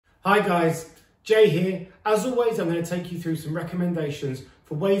Hi guys, Jay here. As always, I'm going to take you through some recommendations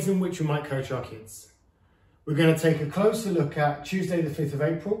for ways in which we might coach our kids. We're going to take a closer look at Tuesday the 5th of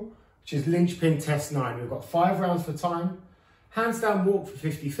April, which is linchpin test 9. We've got 5 rounds for time, handstand walk for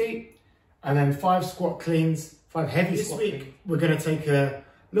 50 feet, and then 5 squat cleans, 5 heavy squat cleans. This week, we're going to take a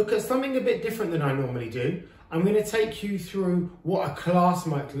look at something a bit different than I normally do. I'm going to take you through what a class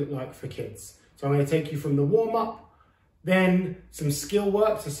might look like for kids. So I'm going to take you from the warm-up, then some skill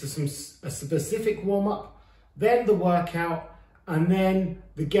work, so a specific warm-up, then the workout, and then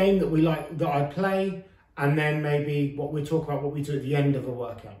the game that I play, and then maybe what we talk about, what we do at the end of a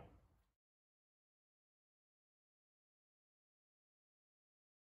workout.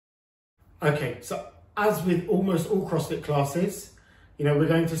 Okay, so as with almost all CrossFit classes, we're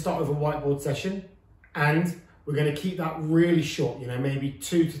going to start with a whiteboard session, and we're going to keep that really short, maybe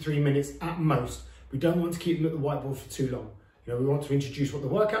 2 to 3 minutes at most. We don't want to keep them at the whiteboard for too long. We want to introduce what the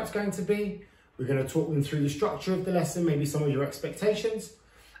workout's going to be. We're going to talk them through the structure of the lesson, maybe some of your expectations,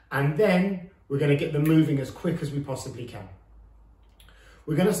 and then we're going to get them moving as quick as we possibly can.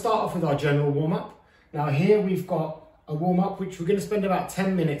 We're going to start off with our general warm-up. Now here we've got a warm-up which we're going to spend about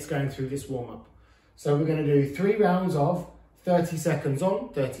 10 minutes going through this warm-up. So we're going to do 3 rounds of 30 seconds on,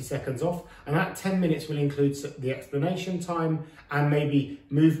 30 seconds off, and that 10 minutes will include the explanation time and maybe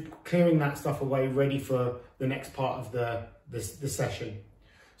clearing that stuff away, ready for the next part of the session.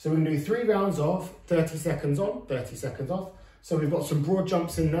 So we're going to do 3 rounds of 30 seconds on, 30 seconds off. So we've got some broad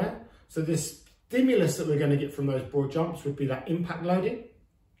jumps in there. So this stimulus that we're going to get from those broad jumps would be that impact loading.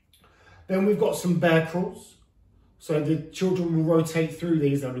 Then we've got some bear crawls. So the children will rotate through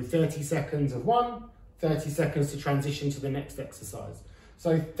these. They'll do 30 seconds of one, 30 seconds to transition to the next exercise.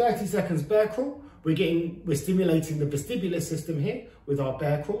 So 30 seconds bear crawl, we're stimulating the vestibular system here with our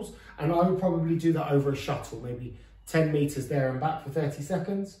bear crawls, and I would probably do that over a shuttle, maybe 10 meters there and back for 30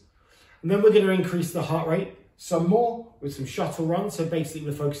 seconds. And then we're going to increase the heart rate some more with some shuttle runs. So basically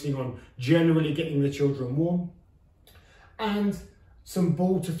we're focusing on generally getting the children warm, and some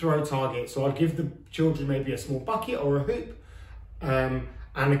ball to throw targets. So I'll give the children maybe a small bucket or a hoop, and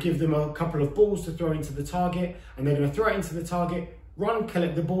I give them a couple of balls to throw into the target, and they're going to throw it into the target, run,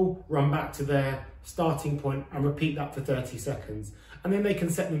 collect the ball, run back to their starting point, and repeat that for 30 seconds. And then they can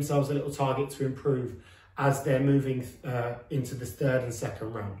set themselves a little target to improve as they're moving into the 3rd and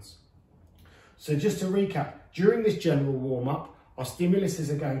 2nd rounds. So just to recap, during this general warm-up, our stimuluses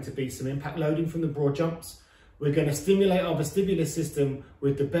are going to be some impact loading from the broad jumps. We're going to stimulate our vestibular system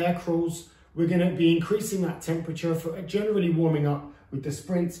with the bear crawls. We're going to be increasing that temperature for generally warming up with the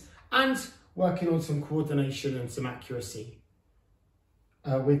sprints, and working on some coordination and some accuracy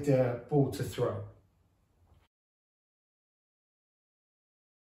with the ball to throw.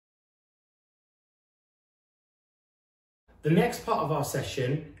 The next part of our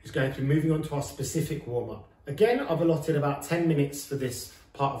session is going to be moving on to our specific warm-up. Again, I've allotted about 10 minutes for this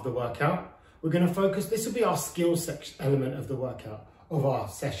part of the workout. We're going to focus, this will be our skills element of the workout, of our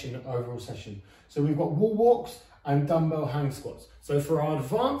overall session. So we've got wall walks and dumbbell hang squats. So for our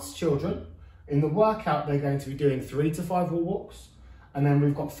advanced children, in the workout, they're going to be doing 3 to 5 wall walks, and then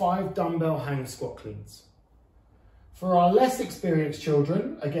we've got 5 dumbbell hang squat cleans. For our less experienced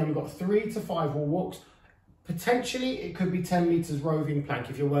children, again, we've got 3 to 5 wall walks. Potentially, it could be 10 meters roving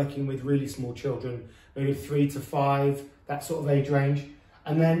plank if you're working with really small children, maybe 3 to 5, that sort of age range.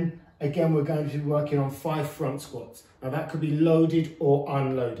 And then again, we're going to be working on 5 front squats. Now that could be loaded or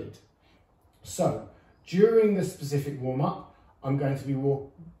unloaded. So during the specific warm-up, I'm going to be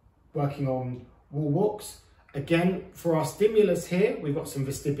working on wall walks. Again, for our stimulus here, we've got some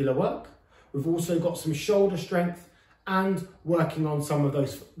vestibular work. We've also got some shoulder strength and working on some of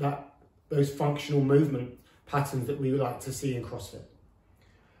those functional movement patterns that we like to see in CrossFit.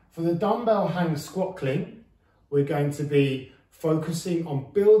 For the dumbbell hang squat clean, we're going to be focusing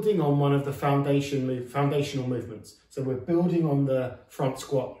on building on one of the foundational movements. So we're building on the front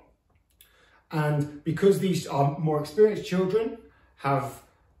squat. And because these are more experienced children, have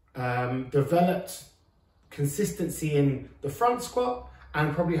developed consistency in the front squat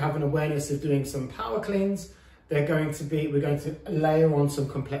and probably have an awareness of doing some power cleans, we're going to layer on some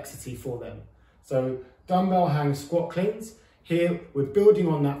complexity for them. So dumbbell hang squat cleans, here we're building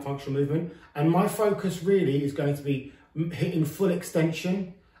on that functional movement, and my focus really is going to be hitting full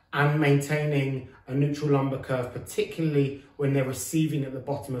extension and maintaining a neutral lumbar curve, particularly when they're receiving at the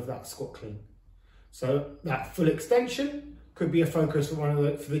bottom of that squat clean. So that full extension could be a focus for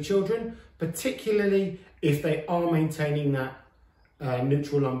the children, particularly if they are maintaining that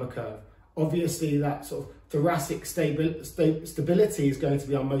neutral lumbar curve. Obviously, that sort of thoracic stability is going to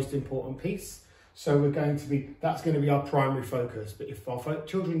be our most important piece. So that's going to be our primary focus. But if our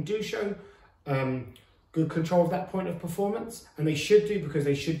children do show good control of that point of performance, and they should do because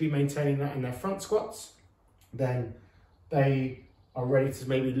they should be maintaining that in their front squats, then they are ready to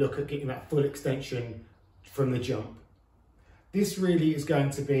maybe look at getting that full extension from the jump. This really is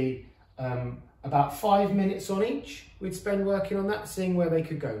going to be about 5 minutes on each. We'd spend working on that, seeing where they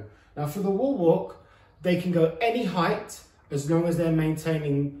could go. Now for the wall walk, they can go any height as long as they're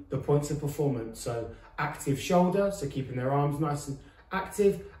maintaining the points of performance. So active shoulder, so keeping their arms nice and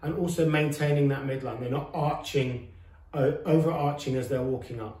active, and also maintaining that midline. They're not overarching as they're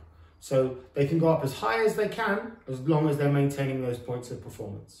walking up. So they can go up as high as they can, as long as they're maintaining those points of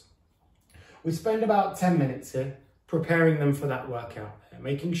performance. We spend about 10 minutes here preparing them for that workout,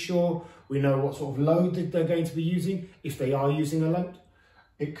 making sure we know what sort of load that they're going to be using, if they are using a load.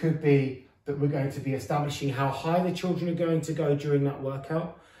 It could be that we're going to be establishing how high the children are going to go during that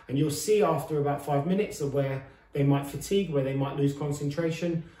workout. And you'll see after about 5 minutes of where they might fatigue, where they might lose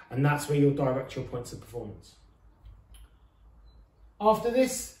concentration, and that's where you'll direct your points of performance. After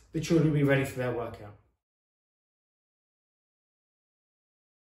this, the children will be ready for their workout.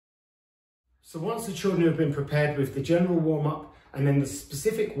 So once the children have been prepared with the general warm-up and then the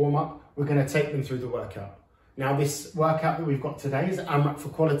specific warm-up, we're going to take them through the workout. Now this workout that we've got today is AMRAP for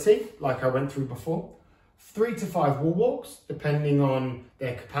quality, like I went through before. 3 to 5 wall walks, depending on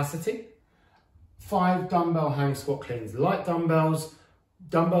their capacity. 5 dumbbell hang squat cleans, light dumbbells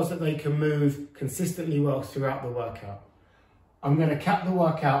that they can move consistently well throughout the workout. I'm going to cap the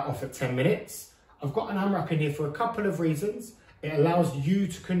workout off at 10 minutes. I've got an AMRAP in here for a couple of reasons. It allows you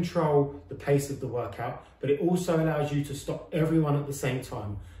to control the pace of the workout, but it also allows you to stop everyone at the same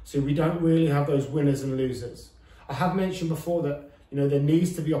time. So we don't really have those winners and losers. I have mentioned before that, there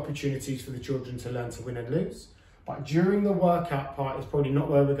needs to be opportunities for the children to learn to win and lose. But during the workout part is probably not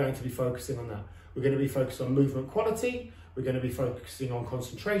where we're going to be focusing on that. We're going to be focused on movement quality. We're going to be focusing on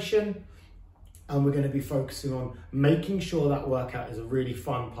concentration. And we're going to be focusing on making sure that workout is a really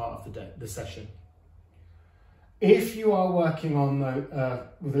fun part of the day, the session. If you are working on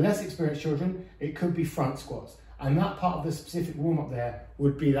with less experienced children, it could be front squats. And that part of the specific warm-up there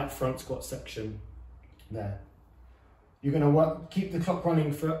would be that front squat section there. You're going to keep the clock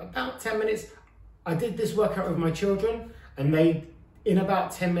running for about 10 minutes. I did this workout with my children, and in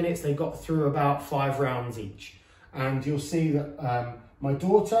about 10 minutes, they got through about 5 rounds each. And you'll see that my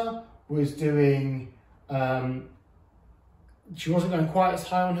daughter was doing, she wasn't going quite as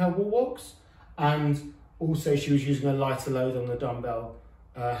high on her wall walks, and also she was using a lighter load on the dumbbell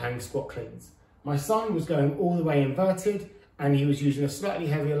hang squat cleans. My son was going all the way inverted, and he was using a slightly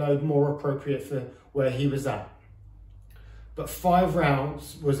heavier load, more appropriate for where he was at. But 5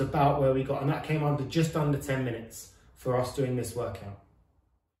 rounds was about where we got, and that came under just under 10 minutes for us doing this workout.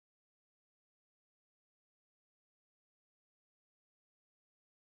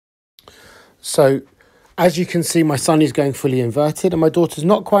 So as you can see, my son is going fully inverted and my daughter's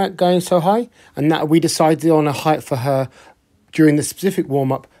not quite going so high, and that we decided on a height for her during the specific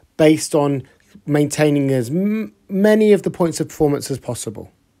warm-up based on maintaining as many of the points of performance as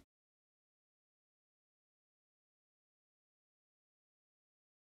possible.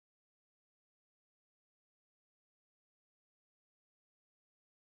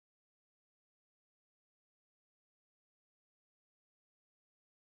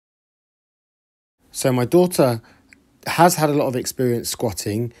 So my daughter has had a lot of experience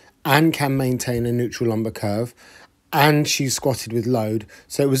squatting and can maintain a neutral lumbar curve, and she's squatted with load.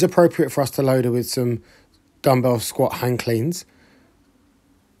 So it was appropriate for us to load her with some dumbbell squat hang cleans.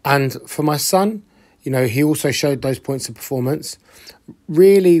 And for my son, he also showed those points of performance.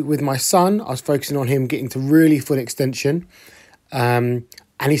 Really, with my son, I was focusing on him getting to really full extension.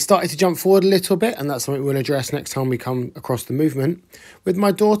 And he started to jump forward a little bit, and that's something we'll address next time we come across the movement. With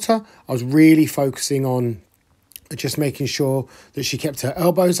my daughter, I was really focusing on just making sure that she kept her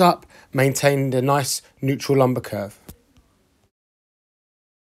elbows up, maintained a nice neutral lumbar curve.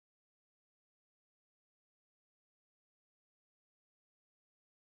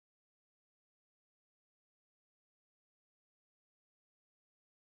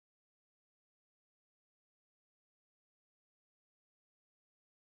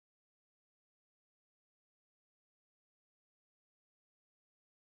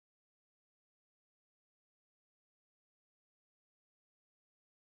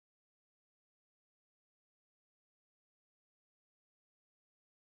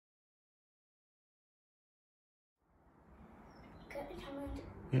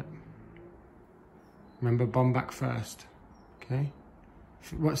 Yeah. Remember, bum back first. Okay.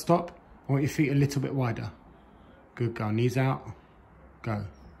 Stop. I want your feet a little bit wider. Good girl. Knees out. Go.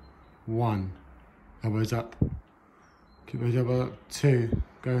 1, Elbows up. Keep those elbows up. 2.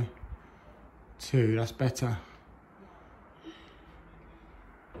 Go. 2. That's better.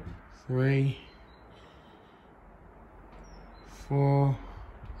 3. 4.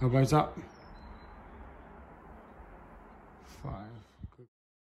 Elbows up. 5. Good.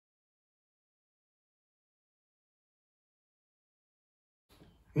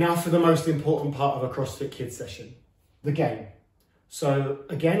 Now for the most important part of a CrossFit Kids session, the game. So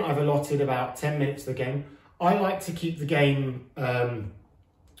again, I've allotted about 10 minutes for the game. I like to keep the game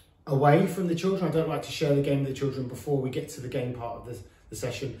away from the children. I don't like to share the game with the children before we get to the game part of the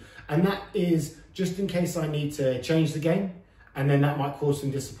session. And that is just in case I need to change the game, and then that might cause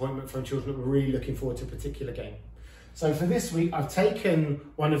some disappointment from children that were really looking forward to a particular game. So for this week, I've taken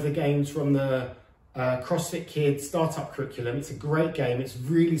one of the games from the CrossFit Kids Startup Curriculum. It's a great game. It's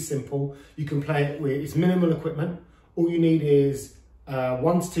really simple. You can play it with, it's minimal equipment. All you need is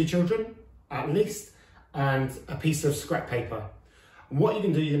 1 to 2 children, at least, and a piece of scrap paper. And what you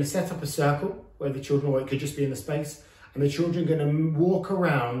can do, you're going to set up a circle where the children, or it could just be in the space, and the children are going to walk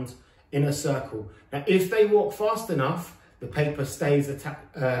around in a circle. Now, if they walk fast enough, the paper stays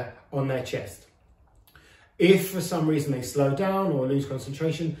on their chest. If for some reason they slow down or lose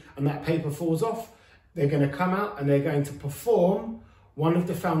concentration and that paper falls off, they're going to come out and they're going to perform one of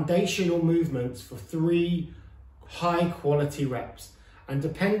the foundational movements for 3 high quality reps. And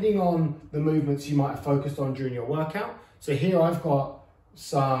depending on the movements you might have focused on during your workout. So here I've got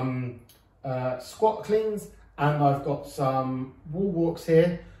some squat cleans and I've got some wall walks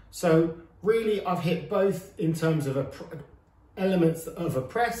here. So really I've hit both in terms of elements of a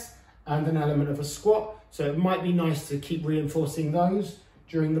press and an element of a squat. So it might be nice to keep reinforcing those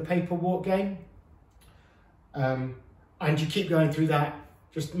during the paper walk game. And you keep going through that,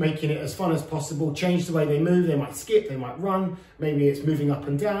 just making it as fun as possible. Change the way they move. They might skip, they might run. Maybe it's moving up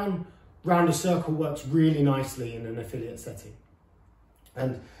and down. Round a circle works really nicely in an affiliate setting.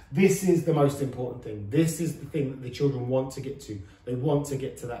 And this is the most important thing. This is the thing that the children want to get to. They want to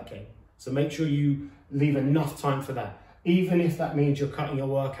get to that game. So make sure you leave enough time for that. Even if that means you're cutting your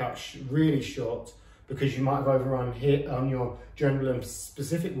workout really short because you might have overrun here on your general and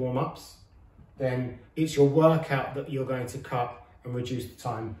specific warm-ups, then it's your workout that you're going to cut and reduce the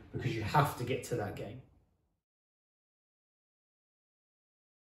time because you have to get to that game.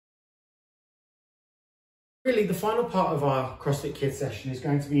 Really, the final part of our CrossFit Kids session is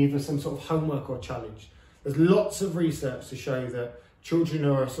going to be either some sort of homework or challenge. There's lots of research to show that children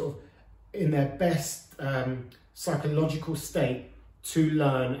are sort of in their best psychological state to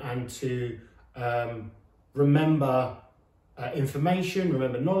learn and to remember information,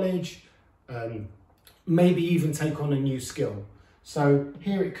 remember knowledge, maybe even take on a new skill. So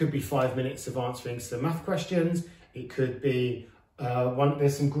here it could be 5 minutes of answering some math questions. It could be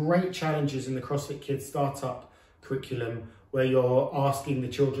there's some great challenges in the CrossFit Kids Startup Curriculum where you're asking the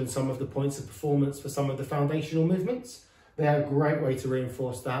children some of the points of performance for some of the foundational movements. They're a great way to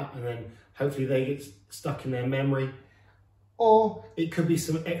reinforce that, and then hopefully they get stuck in their memory. Or it could be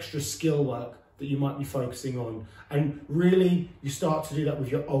some extra skill work that you might be focusing on. And really, you start to do that with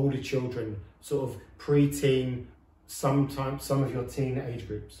your older children, sort of pre-teen, sometimes some of your teen age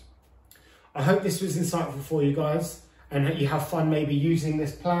groups. I hope this was insightful for you guys and that you have fun maybe using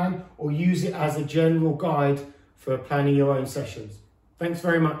this plan or use it as a general guide for planning your own sessions. Thanks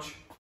very much.